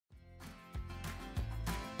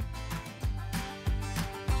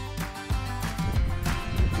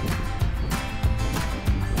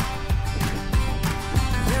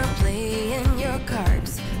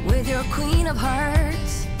your queen of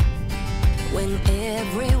hearts. When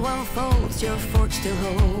everyone folds, your fort still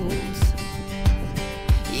holds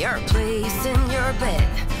your place in your bed,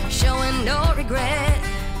 showing no regret.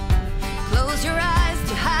 Close your eyes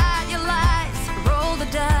to hide your lies, roll the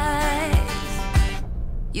dice.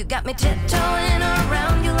 You got me tiptoeing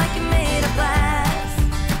around you like you're made of glass.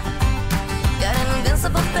 Got an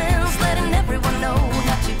invincible fence, letting everyone know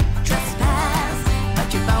not to trespass.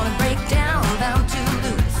 But you're bound to break down, bound to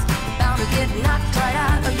lose, bound to get knocked right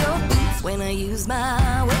out of your boots when I use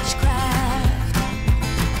my witchcraft.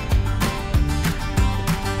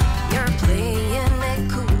 You're playing it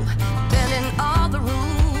cool, bending all the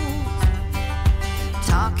rules,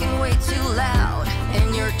 talking way too loud,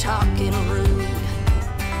 and you're talking rude.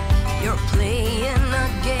 You're playing a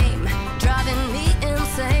game, driving me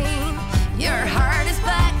insane. Your heart is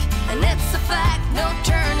back, and it's a fact, no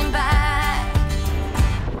turning back.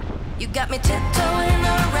 You got me tiptoeing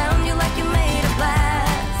around you like you're made of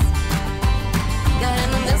glass. Got an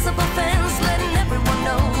invincible fence, letting everyone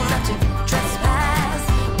know not to trespass.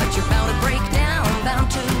 But you're bound to break down, bound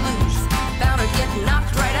to lose, bound to get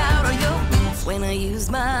knocked right out of your boots when I use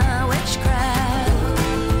my witchcraft.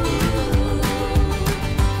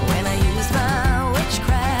 When I use my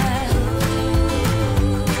witchcraft.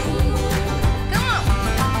 Come on.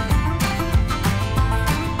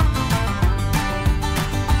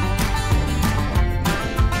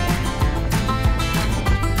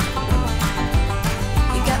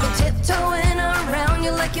 You got me tiptoeing around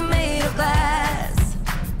you like you're made of glass.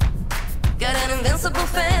 Got an invincible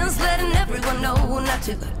fence, letting everyone know not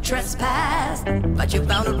to trespass. But you're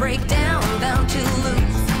bound to break down, bound to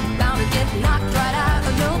lose, bound to get knocked right out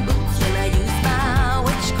of your boots when I use my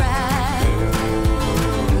witchcraft.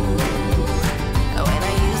 When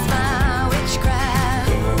I use my witchcraft.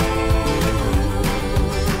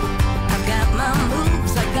 I've got my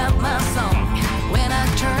moves, I got my song. When I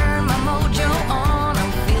turn my mojo on,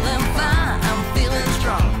 I'm feeling fine, I'm feeling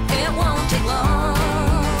strong. It won't take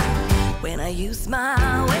long when I use my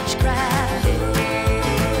witchcraft.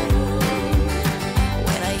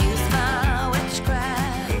 When I use my witchcraft.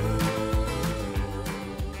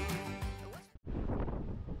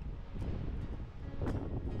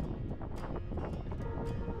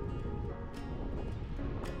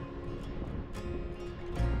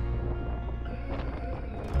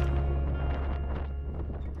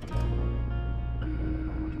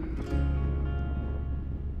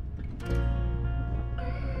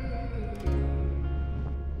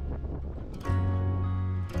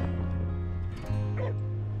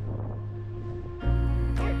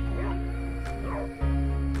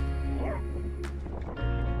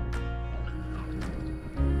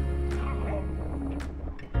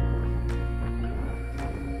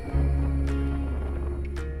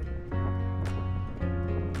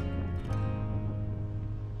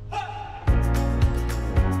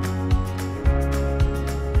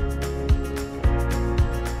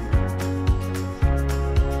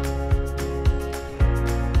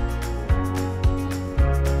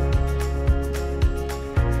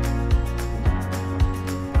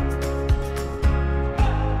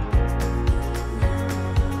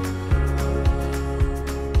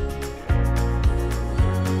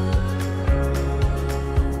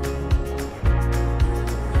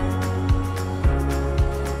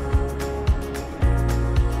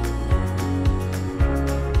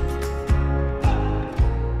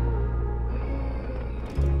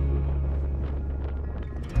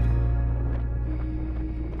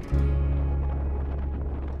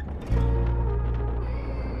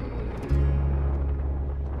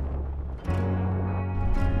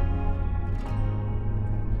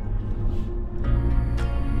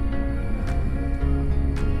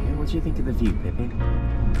 What do you think of the view, Pippin?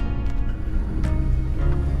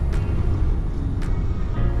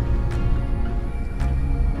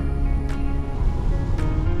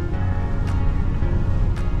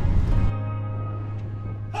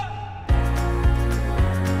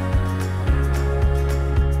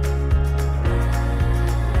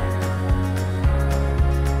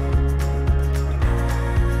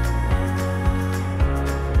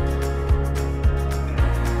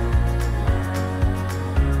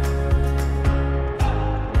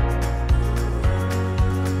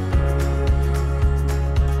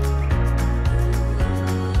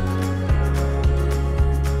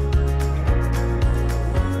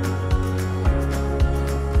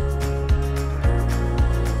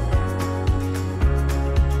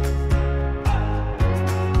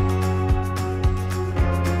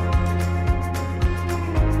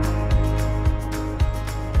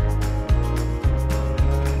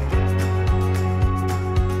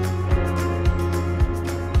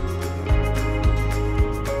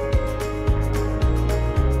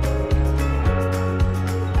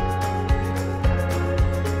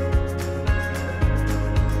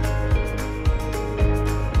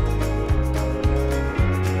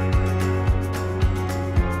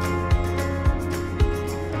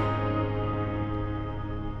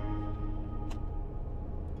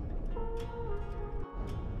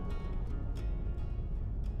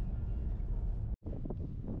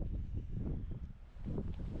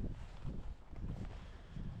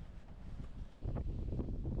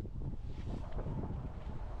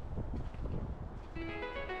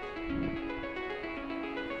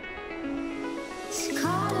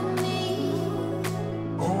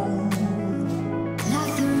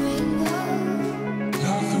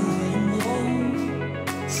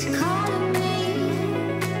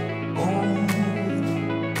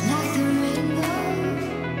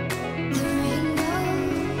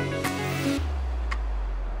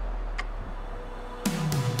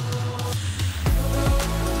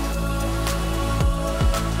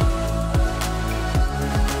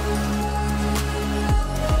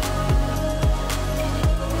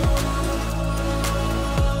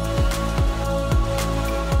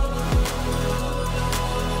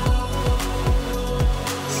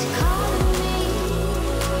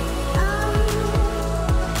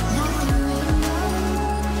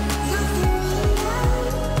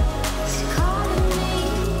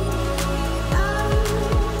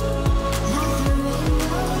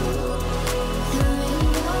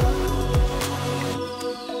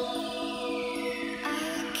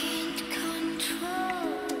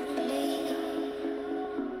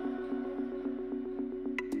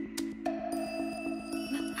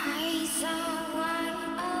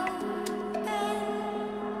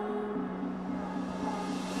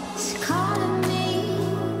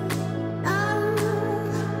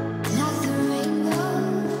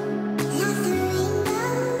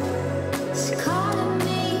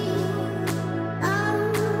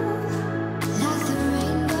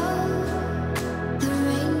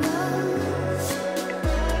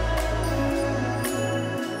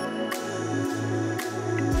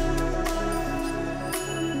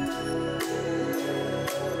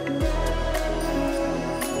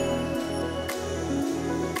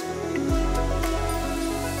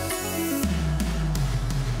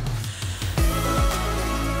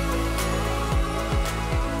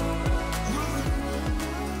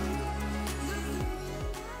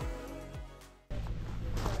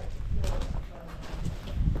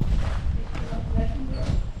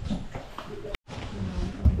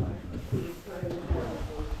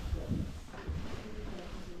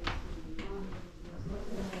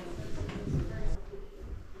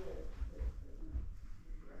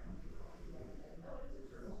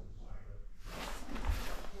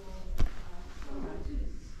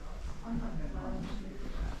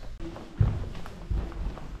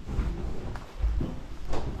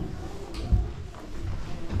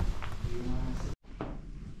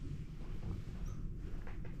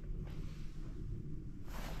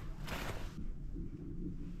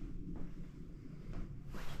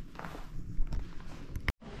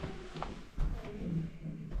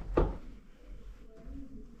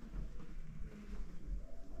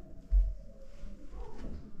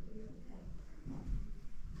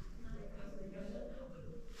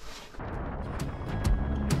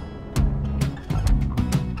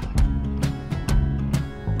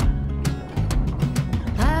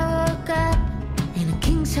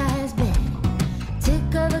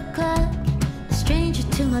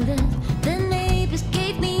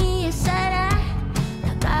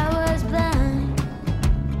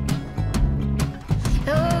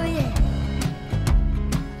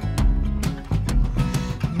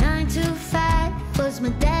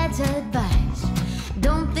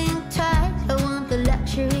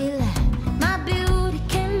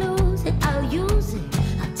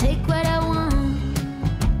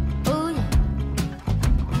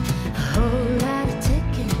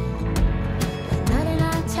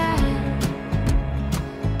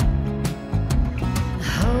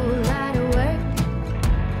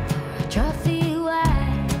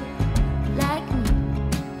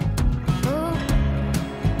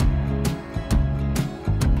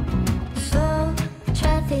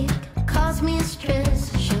 cause me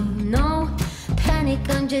stress. Show no panic,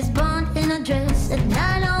 I'm just born in a dress. And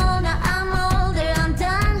I know that I'm older, I'm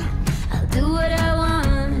done. I'll do what I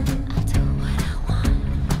want. I'll do what I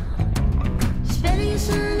want. Spending a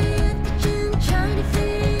Sunday at the gym, trying to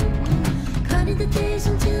fit in. Counting the days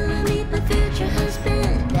until I meet my future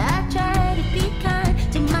husband. I try to be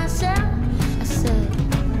kind to myself. I said,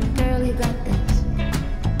 girl, you got this.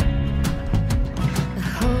 A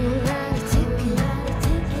whole lot of ticking,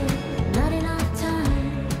 not enough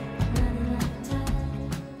time, not enough time.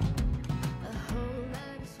 A whole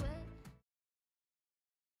lot of sweat.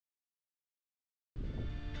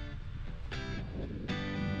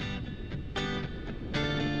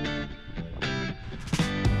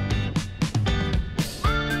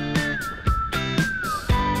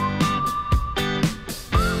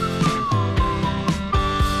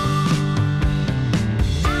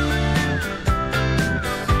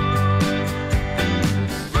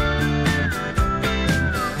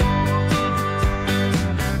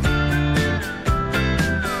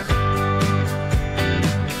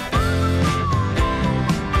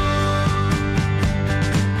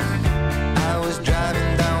 I was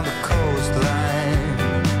driving down the coastline.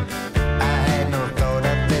 I had no thought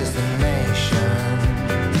of destination.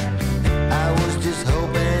 I was just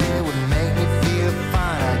hoping it would make me feel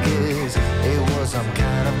fine. I guess it was some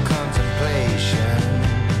kind of contemplation.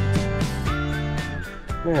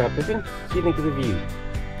 Now, Pippin, what do you think of the view?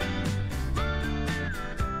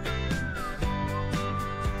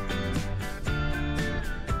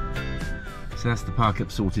 So that's the park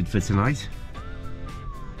up sorted for tonight.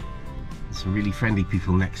 There's some really friendly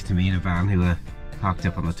people next to me in a van who are parked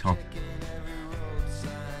up on the top.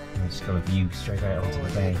 And it's got a view straight out onto the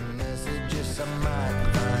bay. Messages I might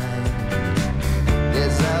find.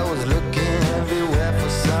 Yes, I was looking everywhere for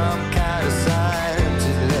some kind of sign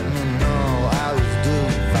to let me know I was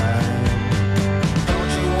doing fine.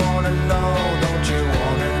 Don't you wanna know? Don't you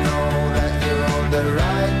wanna know that you're on the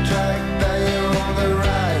right track? That you're on the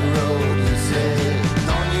right road? You say.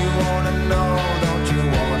 Don't you wanna know? Don't you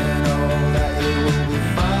wanna know that you will be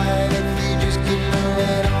fine if you just keep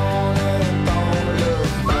moving on and don't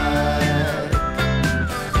look back?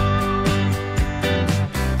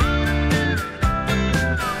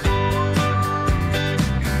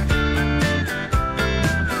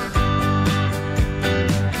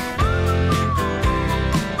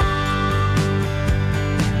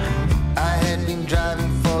 I had been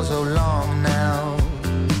driving for so long now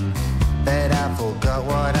that I forgot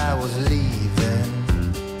what I was leaving.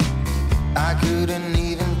 I couldn't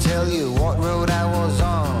even tell you what road I was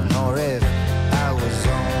on or if I was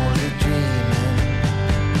only dreaming.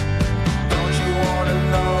 Don't you wanna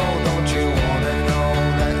know? Don't you wanna know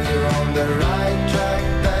that you're on the right track?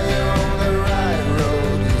 That you're on the right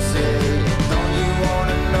road? You say. Don't you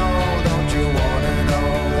wanna know? Don't you wanna know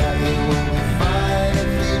that you will be fine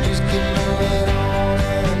if you just keep moving on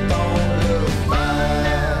and don't look back?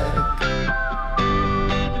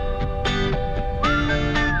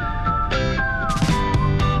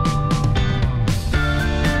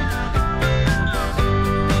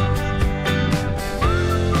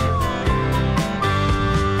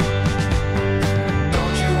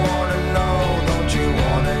 Don't you wanna know? Don't you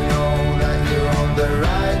wanna know that you're on the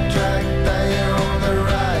right track? That you're on the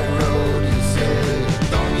right road? You say.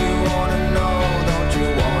 Don't you wanna know? Don't you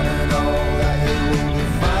wanna know that you will be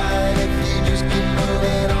fine if you just keep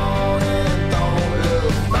moving on and don't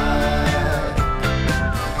look back?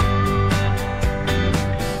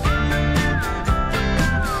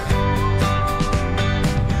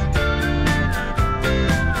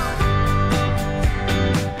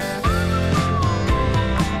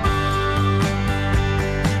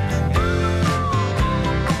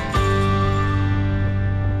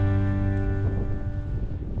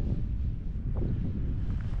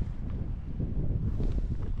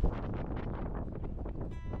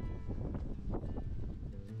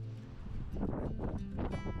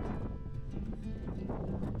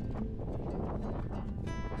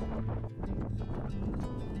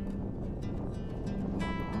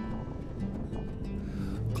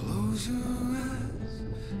 Close your eyes,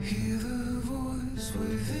 hear the voice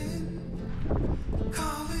within,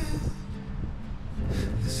 calling.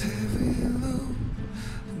 This heavy load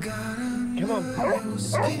got under your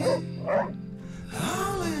skin.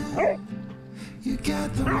 All in, you got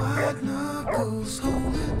the white knuckles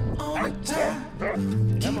holding on it tight,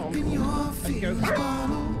 keeping your feelings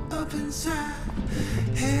bottled up inside,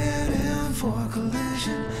 heading for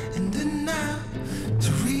collision in the night.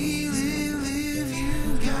 To really live,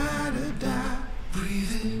 you gotta die.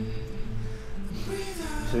 Breathe in, breathe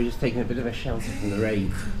out. So we're just taking a bit of a shelter from the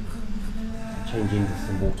rain, changing into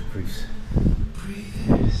some waterproofs.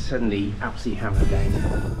 suddenly absolutely hammered down.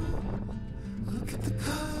 Look at the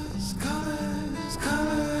colors, colors,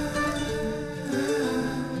 colors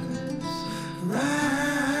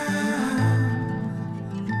around.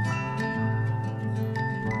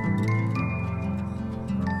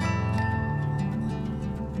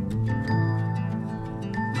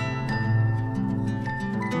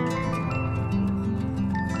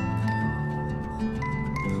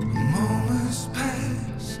 Moments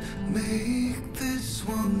pass, make this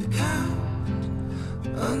one count.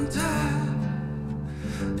 Untie.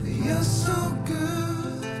 You're so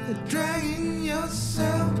good at dragging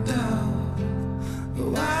yourself down.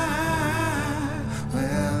 Why?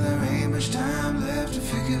 Well, there ain't much time left to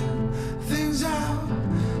figure things out.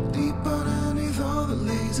 Deep underneath all the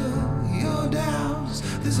laser, your doubts.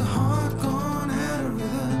 There's a heart gone out of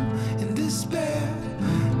rhythm in despair.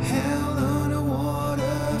 Held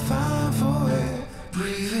underwater, fine for air.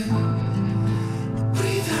 Breathe in,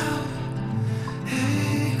 breathe out.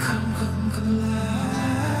 Hey, come alive.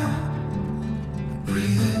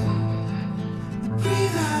 Breathe in,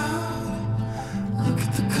 breathe out. Look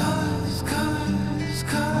at the colors, colors,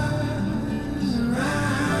 colors around.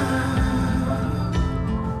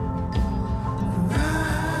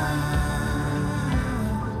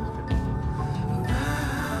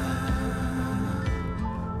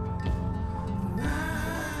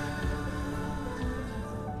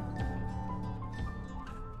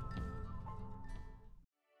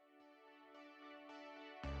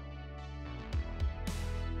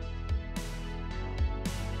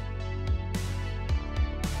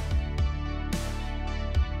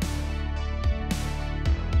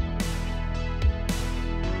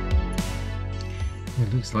 It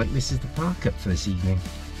looks like this is the park up for this evening.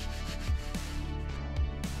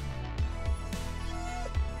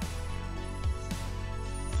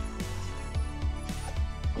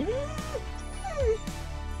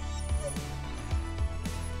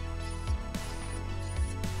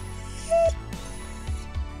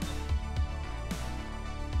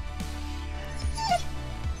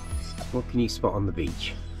 What can you spot on the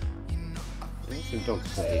beach? There's some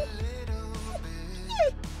dogs here.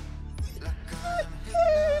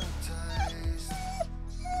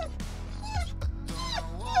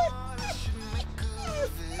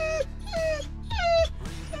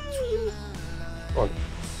 Come on.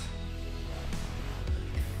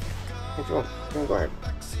 Hey, come on, go out.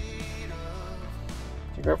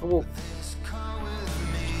 Take her out for a walk.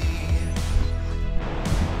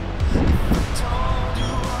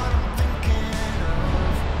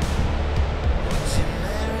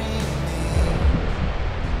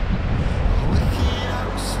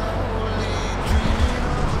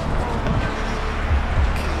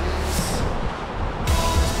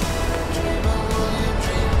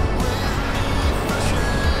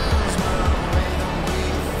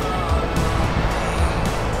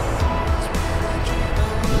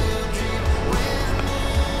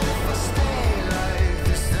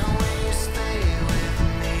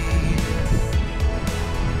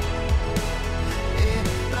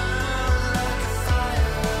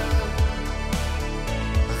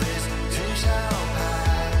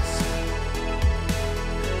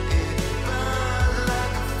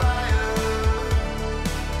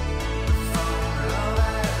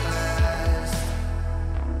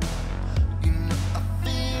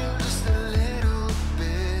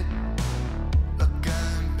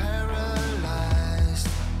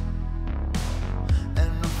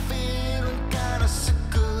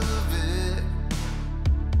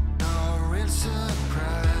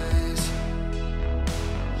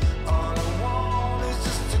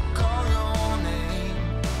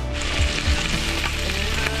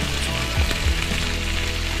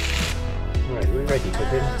 We're ready,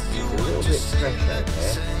 Pippin. It's a little bit fresh out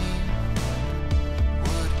there.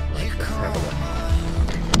 Right, let's have a look.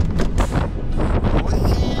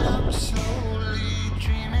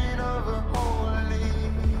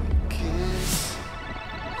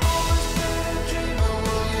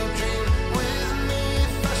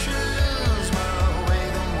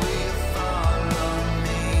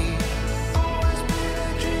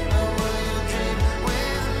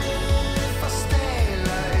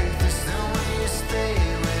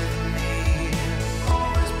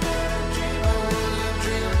 Always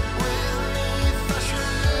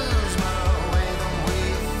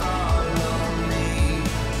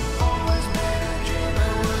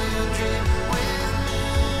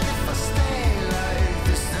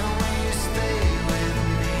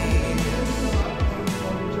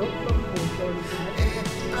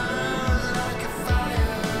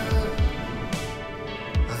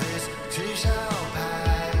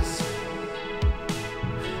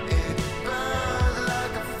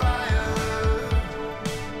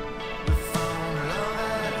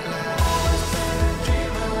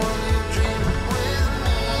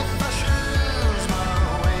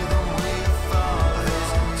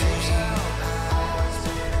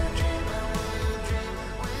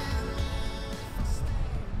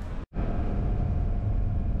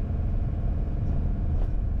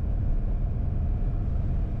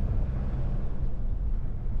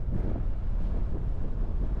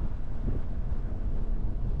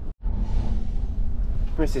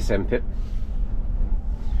Where's this then, Pip?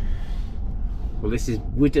 Well, this is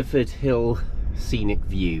Widderford Hill Scenic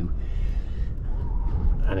View,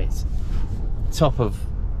 and it's top of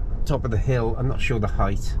the hill. I'm not sure the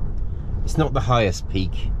height. It's not the highest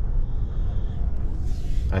peak.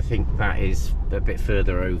 I think that is a bit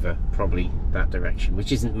further over, probably that direction,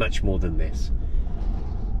 which isn't much more than this,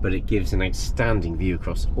 but it gives an outstanding view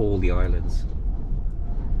across all the islands,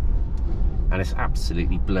 and it's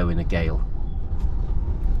absolutely blowing a gale.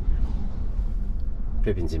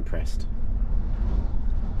 Pippin's impressed.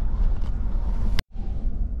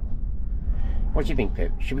 What do you think,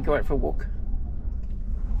 Pip? Should we go out for a walk?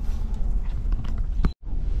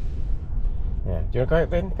 Yeah, do you want to go out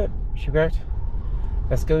then, Pip? Should we go out?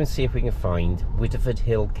 Let's go and see if we can find Widderford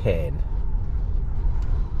Hill Cairn.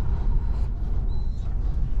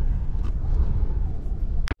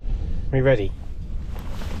 Are you ready?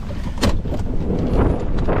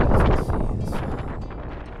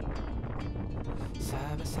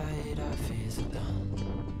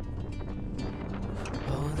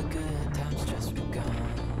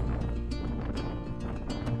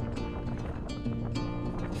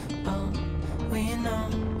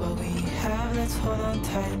 Let's hold on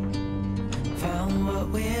tight. Found what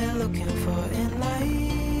we're looking for in life.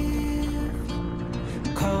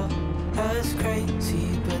 Call us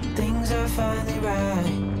crazy, but things are finally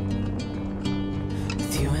right.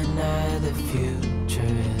 With you and I, the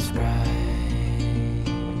future is bright.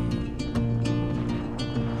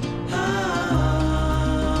 Oh,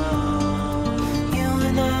 you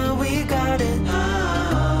and I, we got it.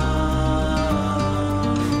 Oh,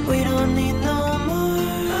 we don't need no more.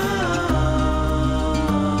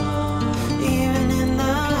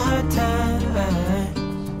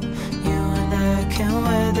 Can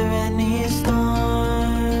weather any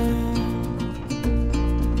storm.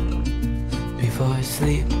 Before I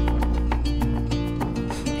sleep,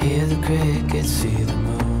 hear the crickets, see the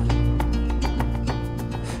moon.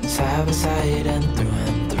 Side by side and through.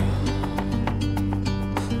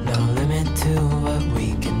 No limit to what we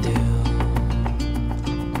can do.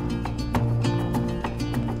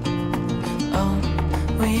 Oh,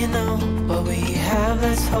 we know what we have,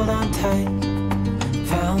 let's hold on tight.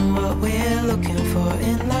 Found what we're looking for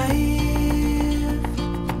in life.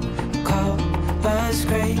 Call us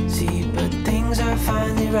crazy, but things are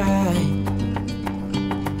finally right.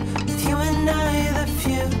 With you and I, the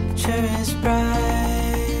future is bright.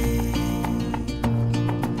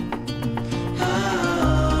 Oh,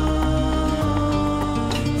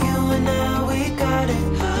 you and I, we got it.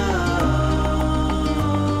 Oh,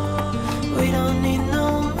 we don't need no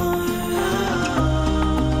more.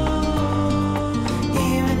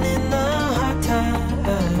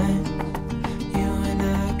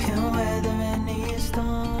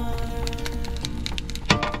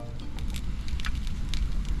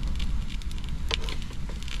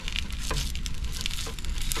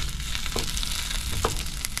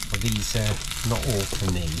 These are not all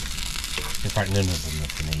for me. In fact, none of them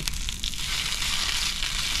are for me.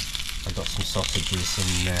 I've got some sausages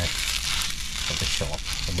in at the shop,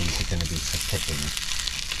 and these are going to be for Pippin.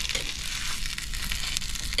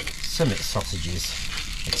 Summit sausages,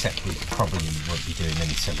 except we probably won't be doing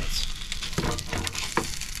any summits.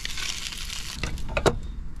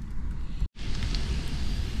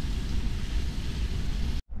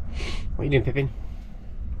 What are you doing, Pippin?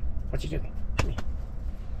 What are you doing? Come here.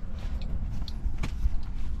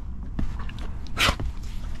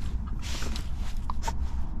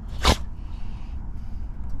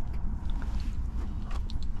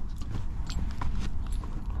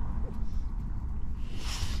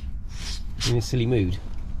 In a silly mood.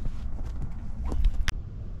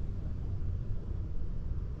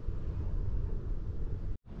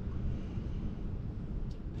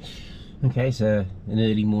 Okay, so an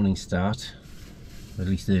early morning start, or at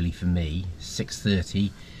least early for me,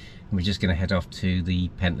 6:30, and we're just going to head off to the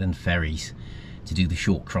Pentland ferries to do the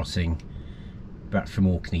short crossing back from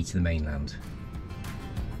Orkney to the mainland.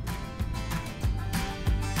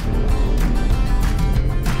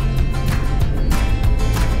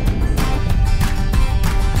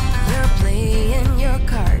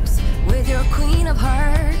 With your queen of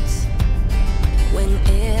hearts, when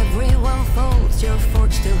everyone folds, your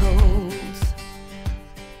fork still holds.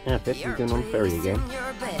 Yeah, Pip, you're going on ferry again.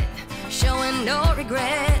 Your bed, showing no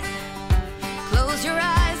regret. Close your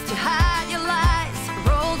eyes to hide your lies.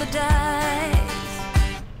 Roll the dice.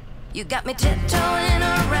 You got me tiptoeing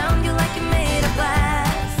around you like you're made of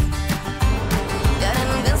glass. Got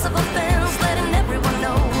an invincible fence, letting everyone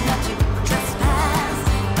know not to trespass.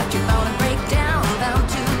 But you're bound to break down, bound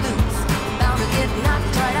to lose, bound to get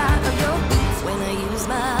knocked right out of your boots when I use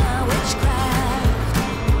my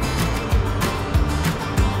witchcraft.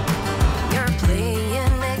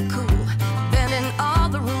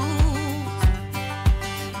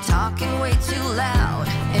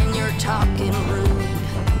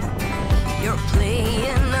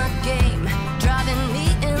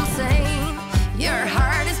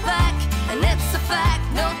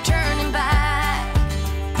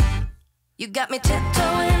 got me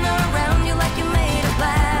tiptoeing around you like you made of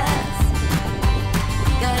glass.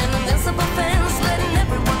 Got an invincible fence letting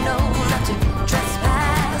everyone know not to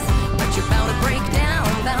trespass. But you're bound to break down,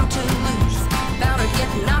 bound to lose, bound to get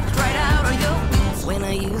knocked right out of your boots when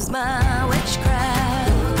I use my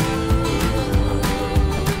witchcraft.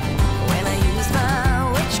 When I use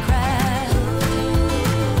my witchcraft.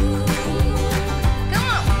 Come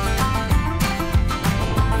on.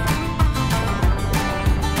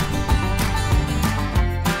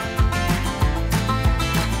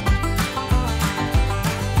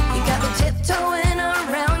 You got me tiptoeing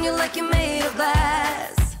around you like you made of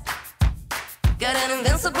glass. Got an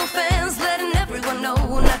invincible fence letting everyone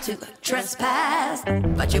know not to trespass.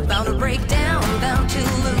 But you're bound to break down, bound to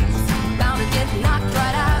lose, bound to get knocked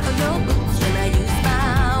right out of your boots